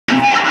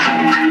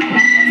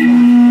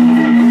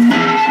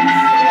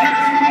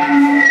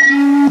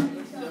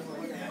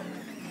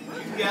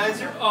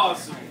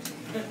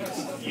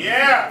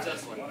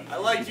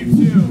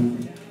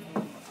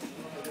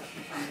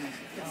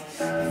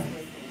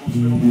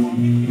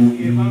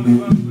Name of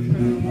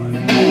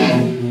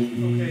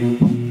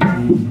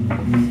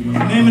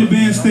the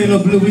band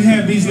Thaylobleu. We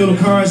have these little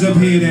cards up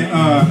here that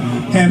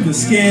have the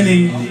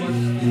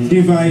scanning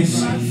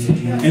device,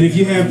 and if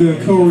you have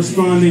the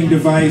corresponding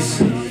device,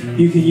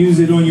 you can use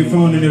it on your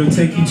phone and it'll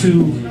take you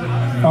to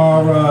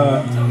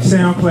our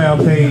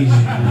SoundCloud page.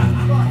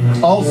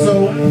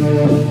 Also,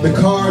 the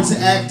cards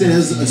act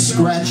as a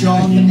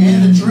scratch-off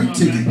and a drink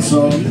ticket,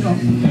 so you know,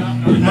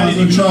 you might as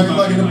well try it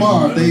like in the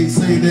bar. If they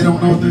say they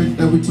don't know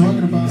that we're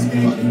talking about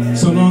it.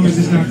 So long as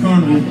it's not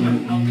carnival.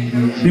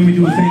 Then we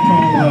do a thing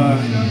called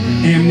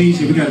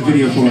Amnesia. We got a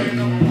video for it.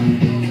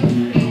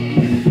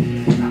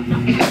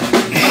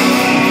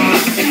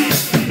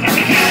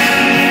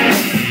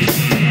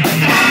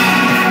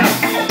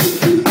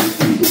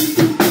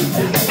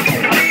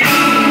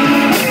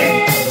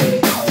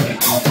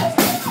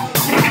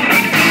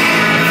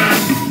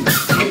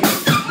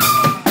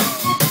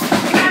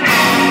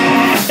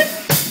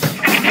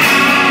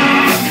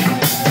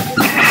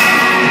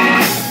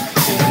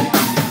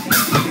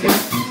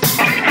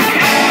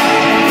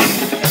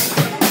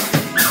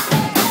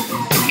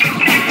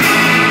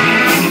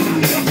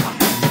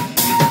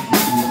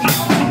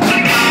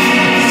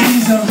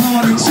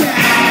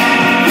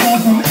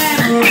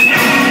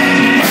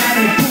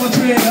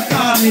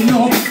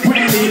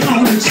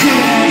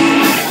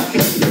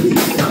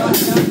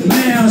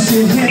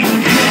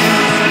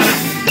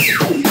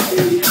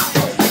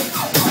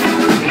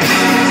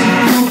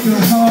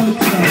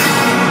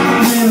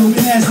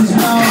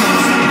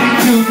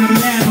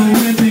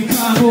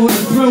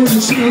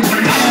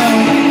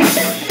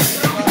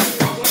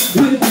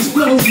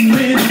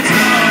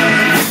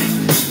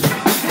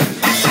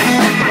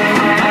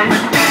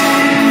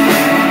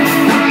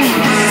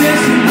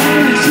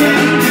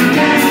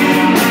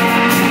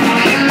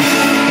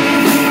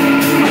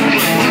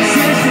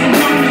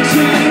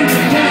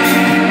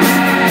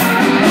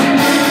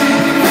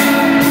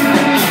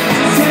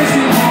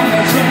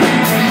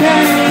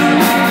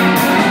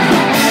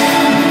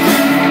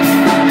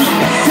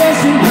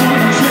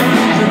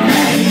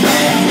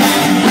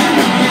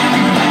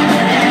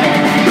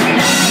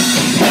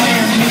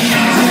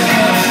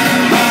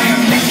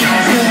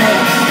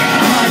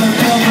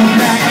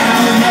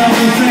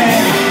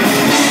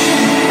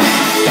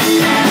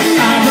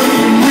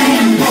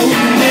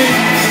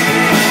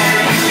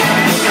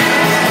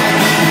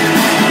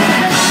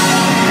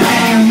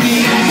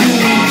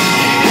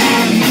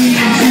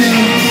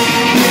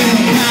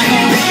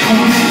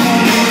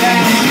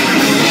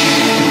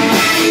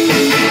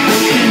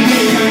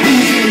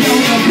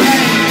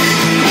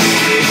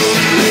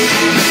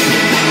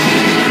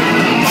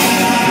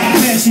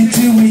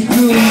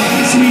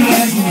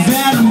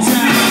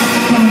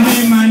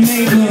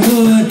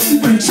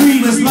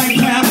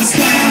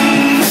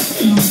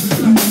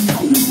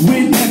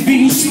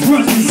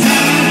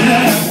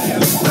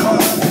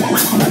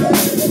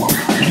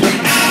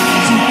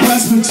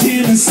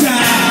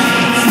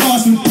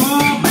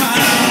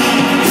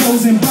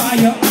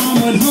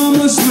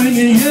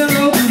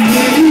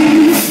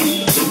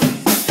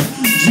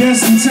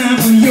 Just in time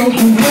for your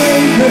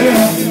parade,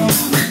 girl.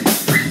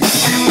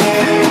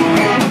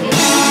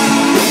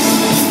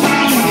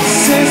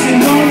 Says they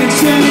wanna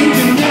change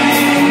your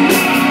name.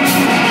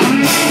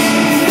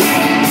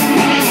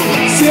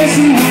 Says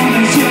you